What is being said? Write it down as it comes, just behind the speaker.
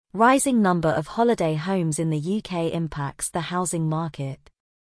Rising number of holiday homes in the UK impacts the housing market.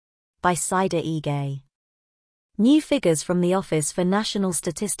 By Saida Ige. New figures from the Office for National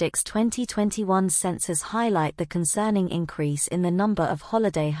Statistics 2021 census highlight the concerning increase in the number of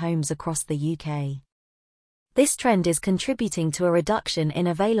holiday homes across the UK. This trend is contributing to a reduction in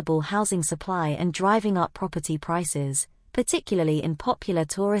available housing supply and driving up property prices, particularly in popular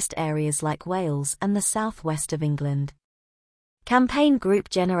tourist areas like Wales and the southwest of England. Campaign group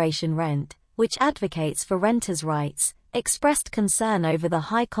Generation Rent, which advocates for renters' rights, expressed concern over the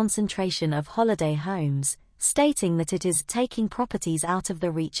high concentration of holiday homes, stating that it is taking properties out of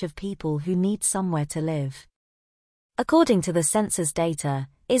the reach of people who need somewhere to live. According to the census data,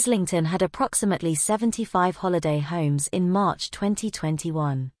 Islington had approximately 75 holiday homes in March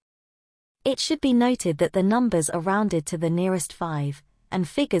 2021. It should be noted that the numbers are rounded to the nearest 5, and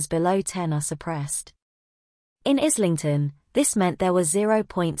figures below 10 are suppressed. In Islington, this meant there were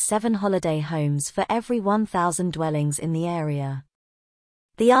 0.7 holiday homes for every 1,000 dwellings in the area.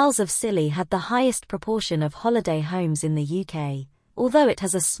 The Isles of Scilly had the highest proportion of holiday homes in the UK, although it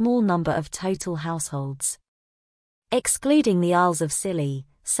has a small number of total households. Excluding the Isles of Scilly,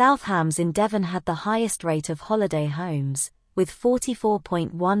 South Hams in Devon had the highest rate of holiday homes, with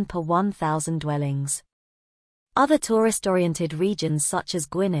 44.1 per 1,000 dwellings. Other tourist-oriented regions such as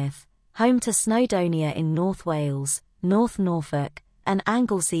Gwynedd, home to Snowdonia in North Wales, North Norfolk, and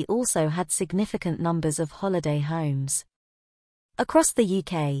Anglesey also had significant numbers of holiday homes. Across the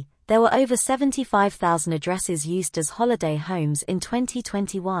UK, there were over 75,000 addresses used as holiday homes in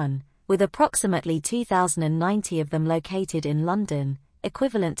 2021, with approximately 2,090 of them located in London,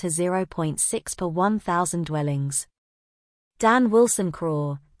 equivalent to 0.6 per 1,000 dwellings. Dan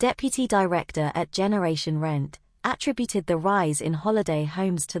Wilson-Craw, Deputy Director at Generation Rent, attributed the rise in holiday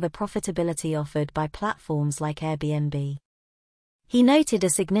homes to the profitability offered by platforms like Airbnb. He noted a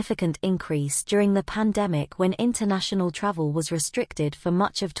significant increase during the pandemic when international travel was restricted for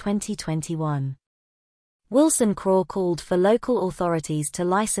much of 2021. Wilson-Craw called for local authorities to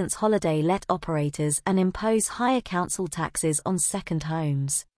license holiday let operators and impose higher council taxes on second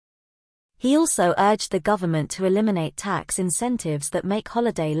homes. He also urged the government to eliminate tax incentives that make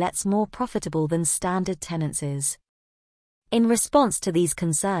holiday lets more profitable than standard tenancies. In response to these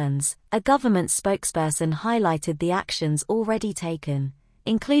concerns, a government spokesperson highlighted the actions already taken,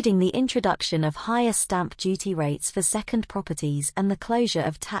 including the introduction of higher stamp duty rates for second properties and the closure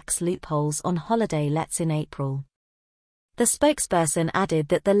of tax loopholes on holiday lets in April. The spokesperson added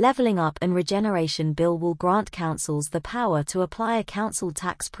that the Levelling Up and Regeneration Bill will grant councils the power to apply a council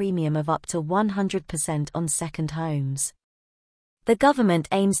tax premium of up to 100% on second homes. The government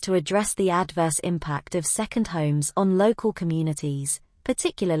aims to address the adverse impact of second homes on local communities,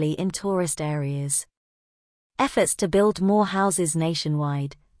 particularly in tourist areas. Efforts to build more houses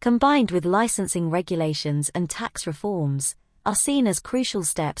nationwide, combined with licensing regulations and tax reforms, are seen as crucial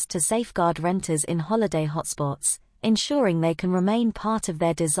steps to safeguard renters in holiday hotspots, ensuring they can remain part of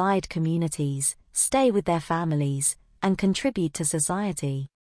their desired communities, stay with their families, and contribute to society.